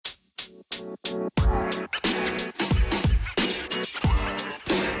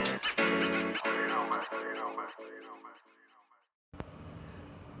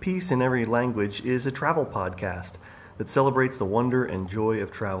Peace in Every Language is a travel podcast that celebrates the wonder and joy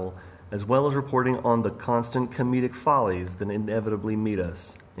of travel, as well as reporting on the constant comedic follies that inevitably meet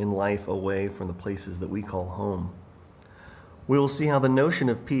us in life away from the places that we call home. We will see how the notion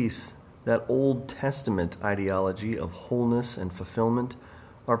of peace, that Old Testament ideology of wholeness and fulfillment,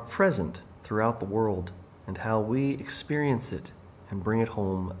 are present throughout the world, and how we experience it and bring it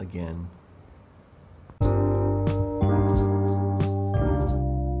home again.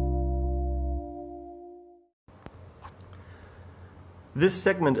 This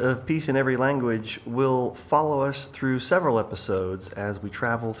segment of Peace in Every Language will follow us through several episodes as we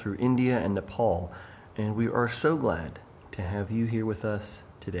travel through India and Nepal, and we are so glad to have you here with us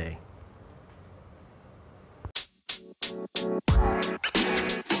today.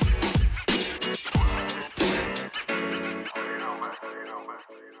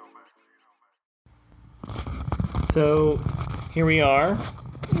 So, here we are.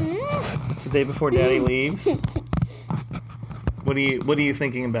 It's the day before Daddy leaves. What are you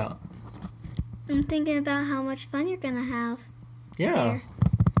thinking about? I'm thinking about how much fun you're gonna have. Yeah, there.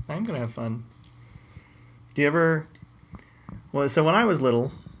 I'm gonna have fun. Do you ever? Well, so when I was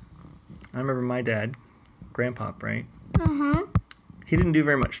little, I remember my dad, Grandpa, right? He didn't do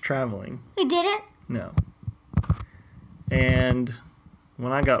very much traveling. He didn't? No. And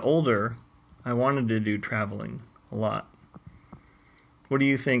when I got older, I wanted to do traveling a lot. What do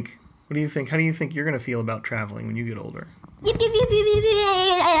you think? How do you think you're gonna feel about traveling when you get older? Yip, yip, yip, yip, yip,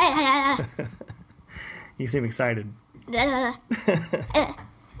 yip. You seem excited.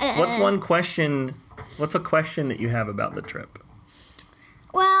 What's a question that you have about the trip?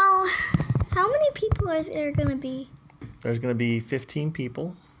 Well, how many people are there going to be? There's going to be 15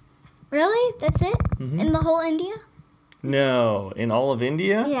 people. Really? That's it? Mm-hmm. In the whole India? No. In all of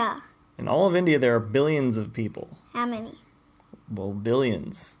India? Yeah. In all of India, there are billions of people. How many? Well,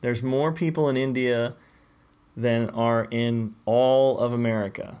 billions. There's more people in India than are in all of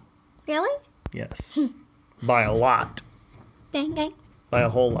America. Really? Yes. By a lot. Gang, gang. By a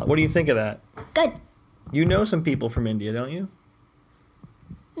whole lot. What do you think of that? Good. You know some people from India, don't you?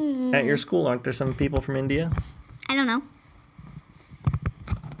 Mm. At your school, aren't there some people from India? I don't know.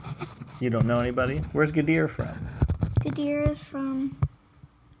 You don't know anybody? Where's Gadir from? Gadir is from...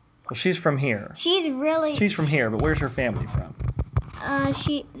 Well, she's from here. She's from here, but where's her family from?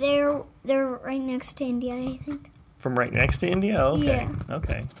 They're right next to India, I think. From right next to India? Oh, okay. Yeah.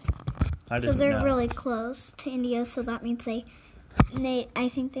 Okay. I didn't know. So they're really close to India, so that means I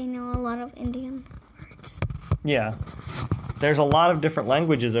think they know a lot of Indian words. Yeah. There's a lot of different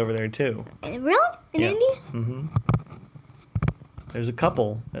languages over there, too. Really? In India? Mm-hmm. There's a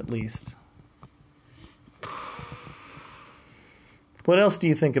couple, at least. What else do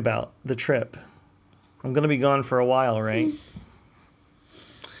you think about the trip? I'm going to be gone for a while, right?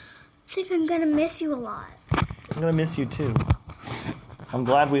 I think I'm going to miss you a lot. I'm going to miss you, too. I'm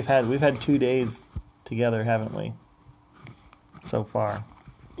glad we've had 2 days together, haven't we? So far.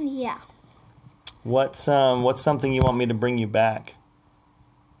 Yeah. What's something you want me to bring you back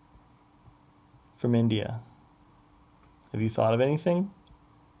from India? Have you thought of anything?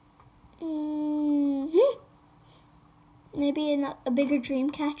 Maybe a bigger dream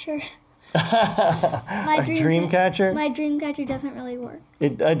catcher. A dream catcher? My dream catcher doesn't really work.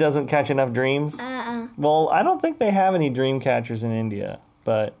 It doesn't catch enough dreams? Well, I don't think they have any dream catchers in India,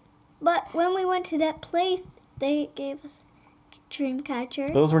 but... But when we went to that place, they gave us dream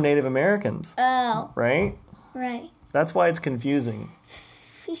catchers. Those were Native Americans. Oh. Right? Right. That's why it's confusing.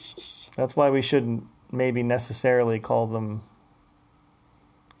 That's why we shouldn't maybe necessarily call them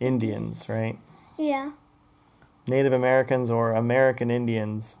Indians, right? Yeah. Native Americans or American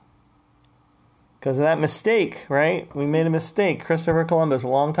Indians. Because of that mistake, right? We made a mistake. Christopher Columbus, a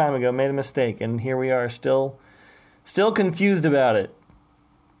long time ago, made a mistake. And here we are still confused about it.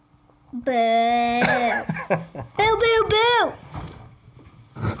 Boo. Boo, boo, boo.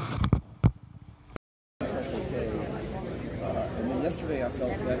 Yesterday I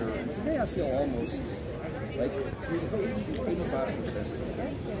felt better, and today I feel almost like 85%.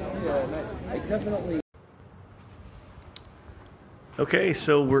 Yeah, and I definitely... Okay,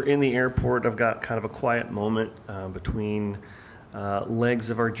 so we're in the airport. I've got kind of a quiet moment between legs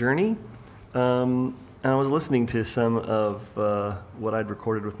of our journey. And I was listening to some of what I'd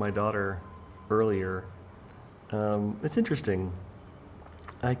recorded with my daughter earlier. It's interesting.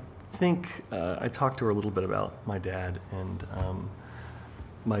 I think I talked to her a little bit about my dad and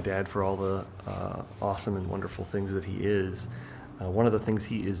my dad for all the awesome and wonderful things that he is. One of the things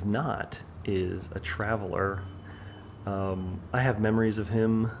he is not is a traveler. I have memories of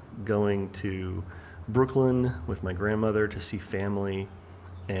him going to Brooklyn with my grandmother to see family,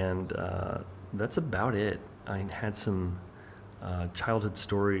 and that's about it. I had some childhood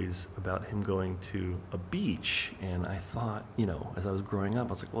stories about him going to a beach, and I thought, as I was growing up,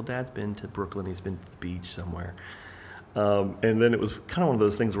 I was like, well, Dad's been to Brooklyn, he's been to the beach somewhere. And then it was kind of one of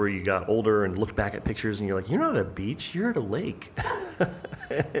those things where you got older and looked back at pictures and you're like, you're not at a beach, you're at a lake.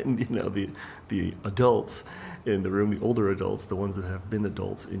 And the adults in the room, the older adults, the ones that have been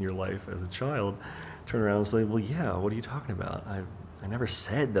adults in your life as a child, turn around and say, well, yeah, what are you talking about? I never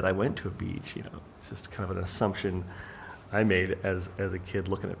said that I went to a beach. It's just kind of an assumption I made as a kid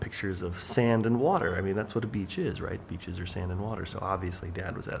looking at pictures of sand and water. I mean, that's what a beach is, right? Beaches are sand and water. So obviously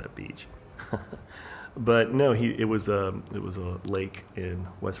Dad was at a beach. But no, it was a lake in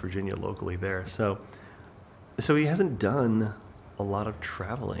West Virginia, locally there. So he hasn't done a lot of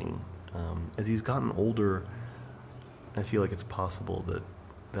traveling. As he's gotten older, I feel like it's possible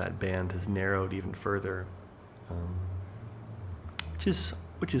that band has narrowed even further,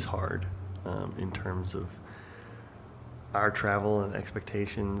 which is hard in terms of our travel and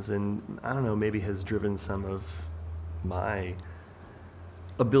expectations, and I don't know, maybe has driven some of my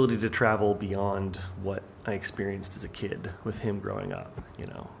ability to travel beyond what I experienced as a kid with him growing up.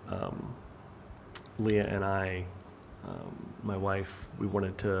 Leah and I, my wife, we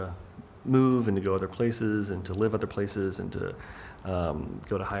wanted to move and to go other places and to live other places and to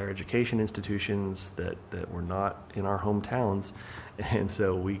go to higher education institutions that were not in our hometowns, and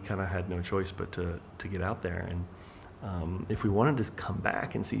so we kind of had no choice but to get out there. And if we wanted to come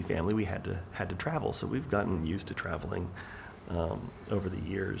back and see family, we had to travel. So we've gotten used to traveling over the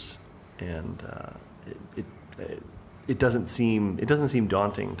years, and it doesn't seem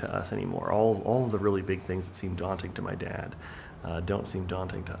daunting to us anymore. All of the really big things that seem daunting to my dad don't seem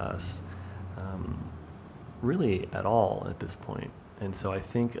daunting to us, really at all at this point. And so I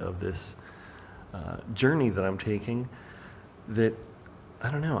think of this journey that I'm taking that,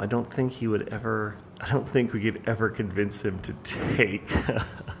 I don't know, I don't think we could ever convince him to take.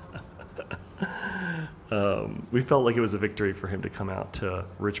 We felt like it was a victory for him to come out to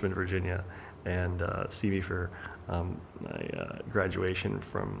Richmond, Virginia, and see me for my graduation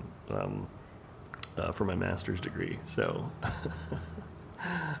from for my master's degree. So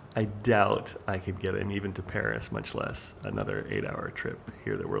I doubt I could get him even to Paris, much less another 8-hour trip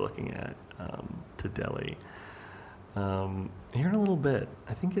here that we're looking at to Delhi. Here in a little bit.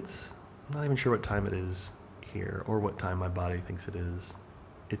 I think I'm not even sure what time it is here or what time my body thinks it is.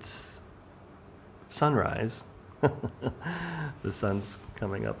 It's sunrise. The sun's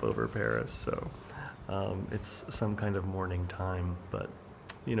coming up over Paris, so it's some kind of morning time. But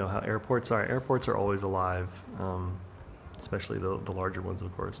you know how airports are. Airports are always alive, especially the larger ones,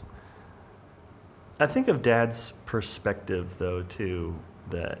 of course. I think of Dad's perspective, though, too,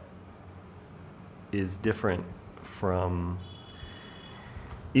 that is different from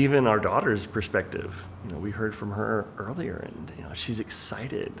even our daughter's perspective. We heard from her earlier, and she's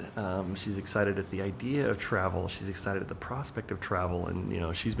excited. She's excited at the idea of travel. She's excited at the prospect of travel,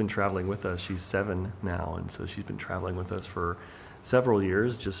 and she's been traveling with us. She's 7 now, and so she's been traveling with us for several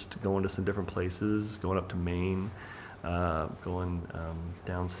years, just going to some different places, going up to Maine, going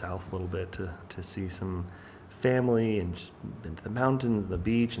down south a little bit to see some family, and just been to the mountains, the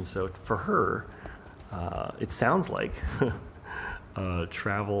beach. And so for her, it sounds like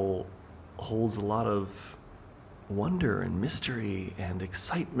travel holds a lot of wonder and mystery and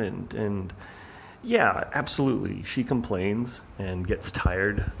excitement. And yeah, absolutely, she complains and gets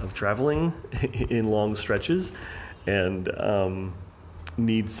tired of traveling in long stretches and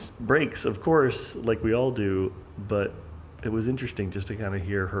needs breaks, of course, like we all do. But it was interesting just to kind of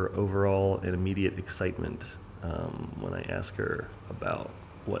hear her overall and immediate excitement when I asked her about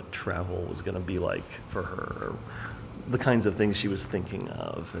what travel was going to be like for her, or the kinds of things she was thinking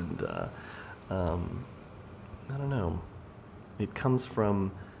of. And I don't know, it comes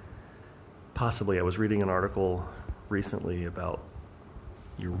from possibly, I was reading an article recently about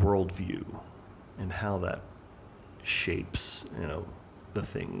your worldview and how that shapes the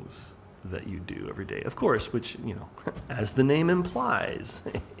things that you do every day, of course, which as the name implies.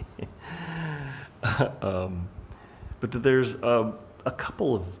 But that there's a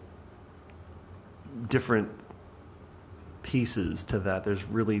couple of different pieces to that. There's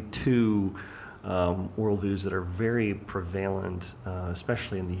really 2 worldviews that are very prevalent,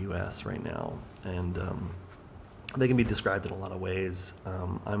 especially in the U.S. right now, and they can be described in a lot of ways.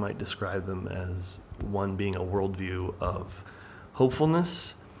 I might describe them as one being a worldview of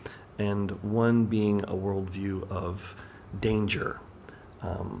hopefulness, and one being a worldview of danger,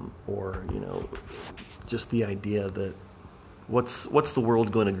 or just the idea that what's the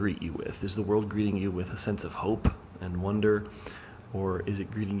world going to greet you with? Is the world greeting you with a sense of hope and wonder, or is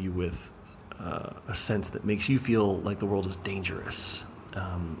it greeting you with a sense that makes you feel like the world is dangerous,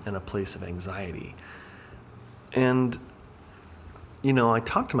 and a place of anxiety? And I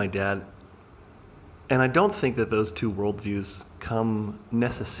talked to my dad, and I don't think that those two worldviews come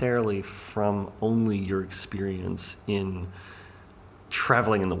necessarily from only your experience in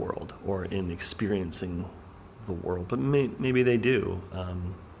traveling in the world or in experiencing the world, but maybe they do,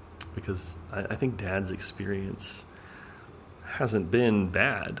 because I think Dad's experience hasn't been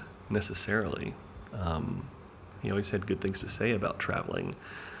bad necessarily. He always had good things to say about traveling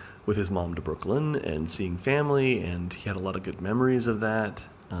with his mom to Brooklyn and seeing family, and he had a lot of good memories of that.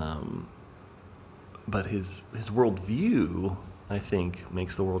 But his worldview, I think,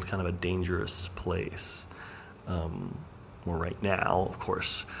 makes the world kind of a dangerous place. Where right now, of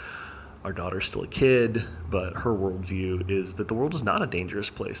course, our daughter's still a kid, but her worldview is that the world is not a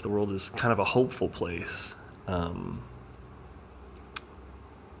dangerous place. The world is kind of a hopeful place. So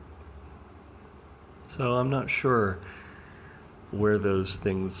I'm not sure where those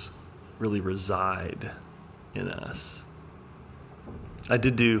things really reside in us. I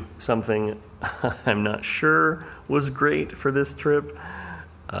did do something I'm not sure was great for this trip.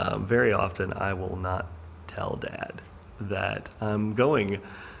 Very often I will not tell Dad that I'm going,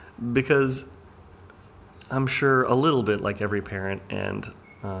 because I'm sure a little bit like every parent, and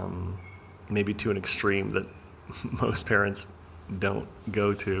maybe to an extreme that most parents don't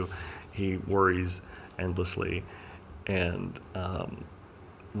go to, he worries endlessly and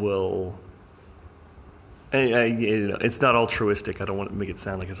will... it's not altruistic. I don't want to make it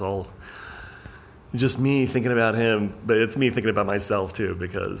sound like it's all just me thinking about him, but it's me thinking about myself too,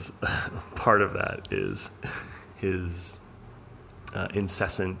 because part of that is his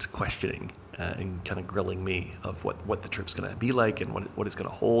incessant questioning and kind of grilling me of what the trip's going to be like, and what it's going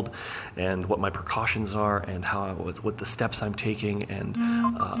to hold, and what my precautions are, and what the steps I'm taking, and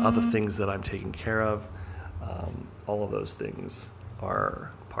other things that I'm taking care of. All of those things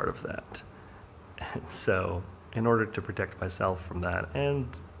are part of that. So in order to protect myself from that, and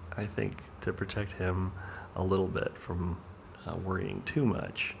I think to protect him a little bit from worrying too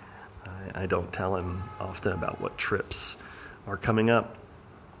much, I don't tell him often about what trips are coming up.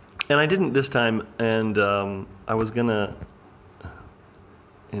 And I didn't this time, and I was gonna,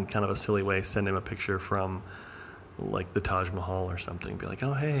 in kind of a silly way, send him a picture from like the Taj Mahal or something, be like,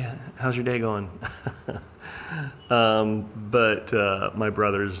 oh hey, how's your day going? But my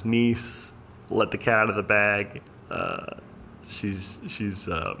brother's niece let the cat out of the bag. She's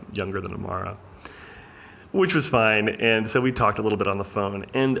younger than Amara, which was fine. And so we talked a little bit on the phone,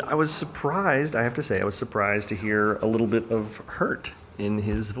 and I was surprised, I have to say, to hear a little bit of hurt in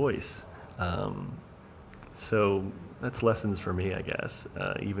his voice. So that's lessons for me, I guess,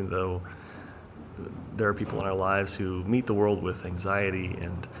 even though there are people in our lives who meet the world with anxiety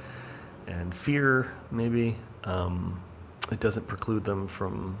and fear, maybe. It doesn't preclude them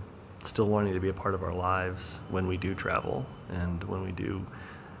from still wanting to be a part of our lives when we do travel and when we do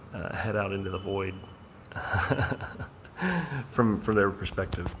head out into the void from their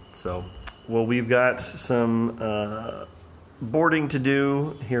perspective. So, well, we've got some boarding to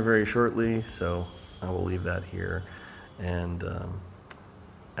do here very shortly, so I will leave that here and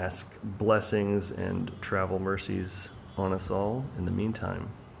ask blessings and travel mercies on us all in the meantime.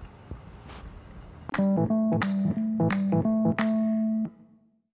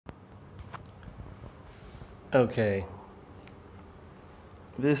 Okay,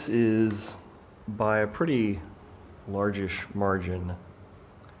 this is by a pretty largish margin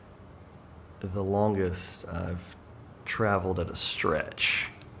the longest I've traveled at a stretch.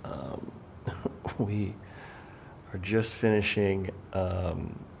 We are just finishing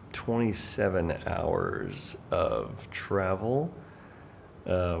 27 hours of travel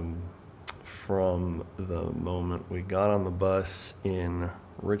from the moment we got on the bus in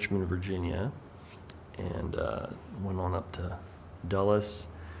Richmond, Virginia, and went on up to Dulles,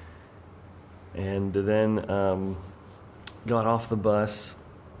 and then got off the bus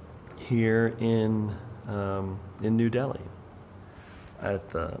here in New Delhi at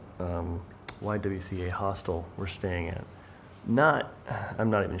the YWCA hostel we're staying at. I'm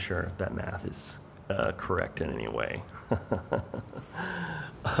not even sure if that math is correct in any way,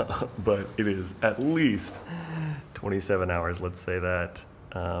 but it is at least 27 hours, let's say that,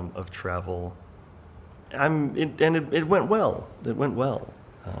 of travel. It went well. It went well.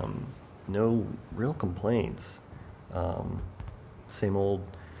 No real complaints. Same old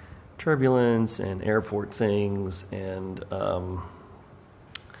turbulence and airport things and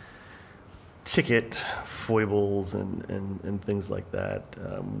ticket foibles and things like that.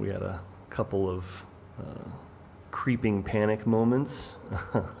 We had a couple of creeping panic moments.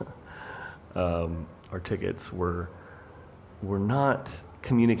 Our tickets were not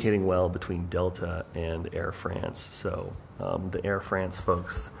communicating well between Delta and Air France, so the Air France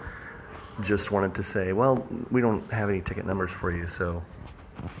folks just wanted to say, well, we don't have any ticket numbers for you, so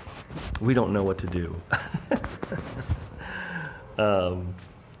we don't know what to do.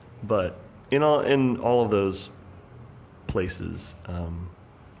 But in all of those places, I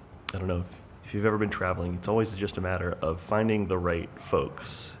don't know if you've ever been traveling, it's always just a matter of finding the right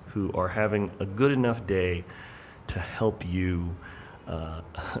folks who are having a good enough day to help you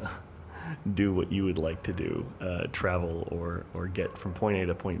do what you would like to do, travel or get from point A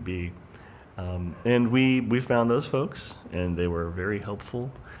to point B. And we found those folks, and they were very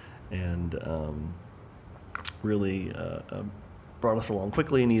helpful and really brought us along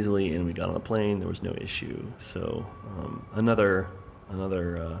quickly and easily, and we got on the plane. There was no issue. So another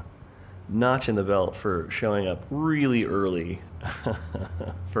notch in the belt for showing up really early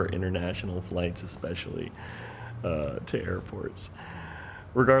for international flights, especially to airports,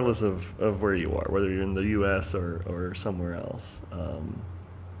 regardless of where you are, whether you're in the U.S. or somewhere else.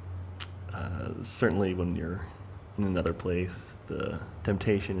 Certainly when you're in another place, the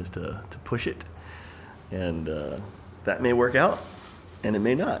temptation is to push it, and that may work out, and it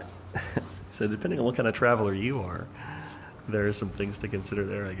may not. So depending on what kind of traveler you are, there are some things to consider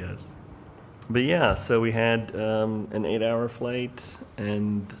there, I guess. But yeah, so we had an 8-hour flight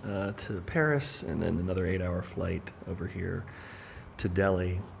and to Paris, and then another 8-hour flight over here to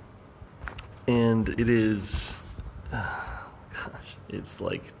Delhi. And it is, it's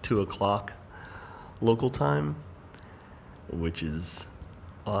like 2 o'clock local time, which is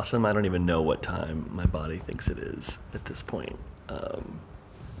awesome. I don't even know what time my body thinks it is at this point.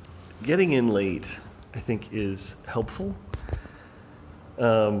 Getting in late, I think, is helpful.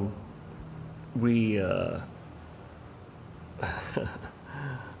 I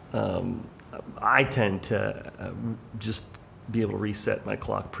tend to just be able to reset my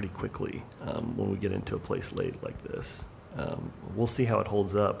clock pretty quickly when we get into a place late like this. We'll see how it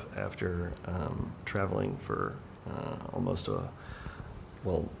holds up after traveling for almost a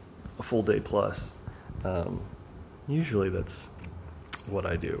full day plus. Usually that's what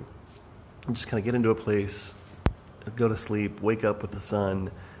I do. I just kind of get into a place, go to sleep, wake up with the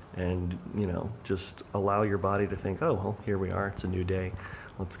sun, and just allow your body to think, oh, well, here we are, it's a new day,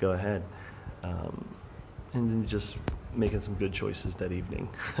 let's go ahead, and then just making some good choices that evening.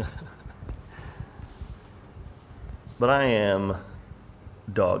 But I am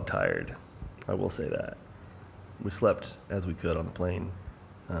dog tired, I will say that. We slept as we could on the plane,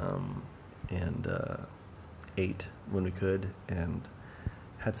 and ate when we could, and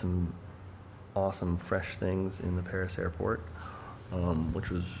had some awesome fresh things in the Paris airport, which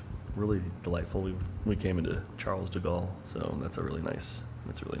was really delightful. We came into Charles de Gaulle, so that's a really nice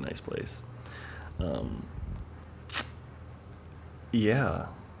place. Yeah,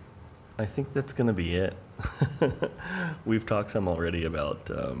 I think that's going to be it. We've talked some already about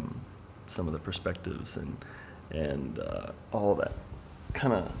some of the perspectives and all that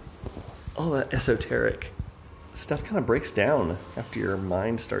esoteric stuff kind of breaks down after your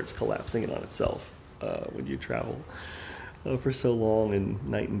mind starts collapsing in on itself when you travel for so long, and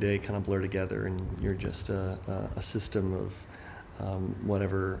night and day kind of blur together, and you're just a system of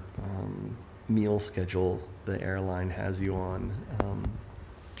whatever meal schedule the airline has you on.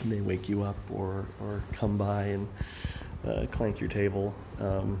 They wake you up or come by and clank your table.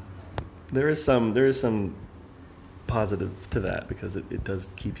 There is some positive to that, because it does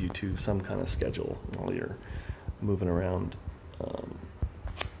keep you to some kind of schedule while you're moving around.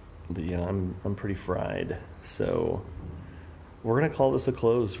 But yeah, I'm pretty fried, so we're gonna call this a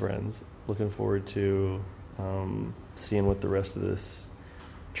close, friends. Looking forward to seeing what the rest of this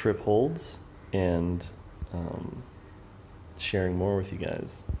trip holds, and sharing more with you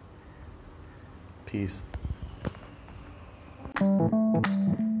guys. Peace.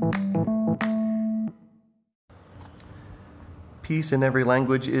 Peace in Every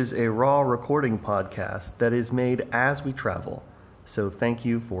Language is a raw recording podcast that is made as we travel. So thank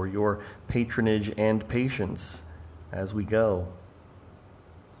you for your patronage and patience as we go.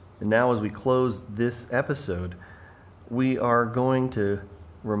 And now, as we close this episode, we are going to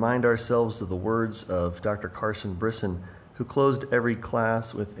remind ourselves of the words of Dr. Carson Brisson, who closed every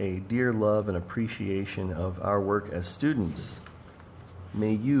class with a dear love and appreciation of our work as students.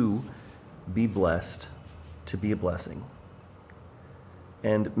 May you be blessed to be a blessing.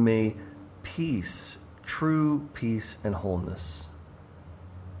 And may peace, true peace and wholeness,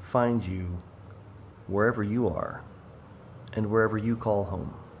 find you wherever you are and wherever you call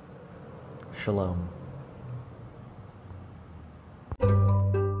home. Shalom.